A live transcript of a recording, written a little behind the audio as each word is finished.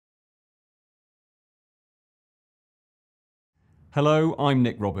Hello, I'm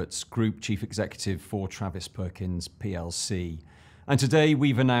Nick Roberts, Group Chief Executive for Travis Perkins plc. And today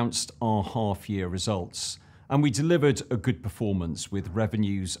we've announced our half-year results. And we delivered a good performance with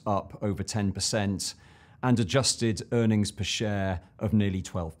revenues up over 10% and adjusted earnings per share of nearly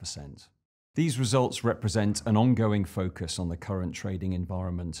 12%. These results represent an ongoing focus on the current trading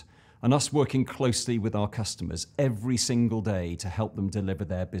environment and us working closely with our customers every single day to help them deliver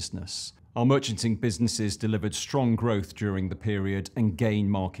their business. Our merchanting businesses delivered strong growth during the period and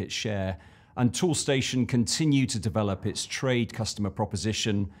gained market share, and Toolstation continued to develop its trade customer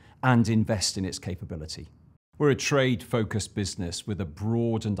proposition and invest in its capability. We're a trade-focused business with a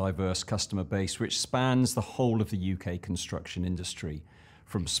broad and diverse customer base which spans the whole of the UK construction industry,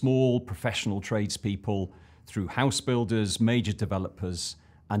 from small professional tradespeople through house builders, major developers,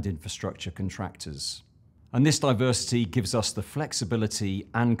 and infrastructure contractors. And this diversity gives us the flexibility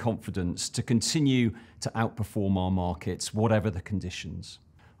and confidence to continue to outperform our markets, whatever the conditions.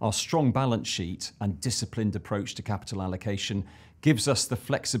 Our strong balance sheet and disciplined approach to capital allocation gives us the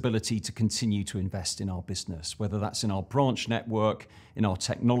flexibility to continue to invest in our business, whether that's in our branch network, in our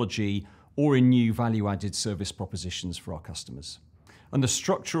technology, or in new value-added service propositions for our customers. And the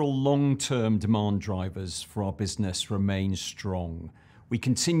structural long-term demand drivers for our business remain strong. We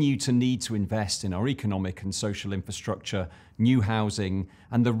continue to need to invest in our economic and social infrastructure, new housing,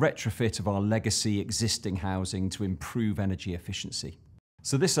 and the retrofit of our legacy existing housing to improve energy efficiency.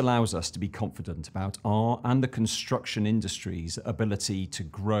 So this allows us to be confident about our and the construction industry's ability to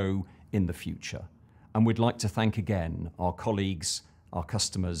grow in the future. And we'd like to thank again our colleagues, our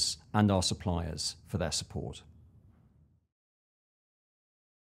customers, and our suppliers for their support.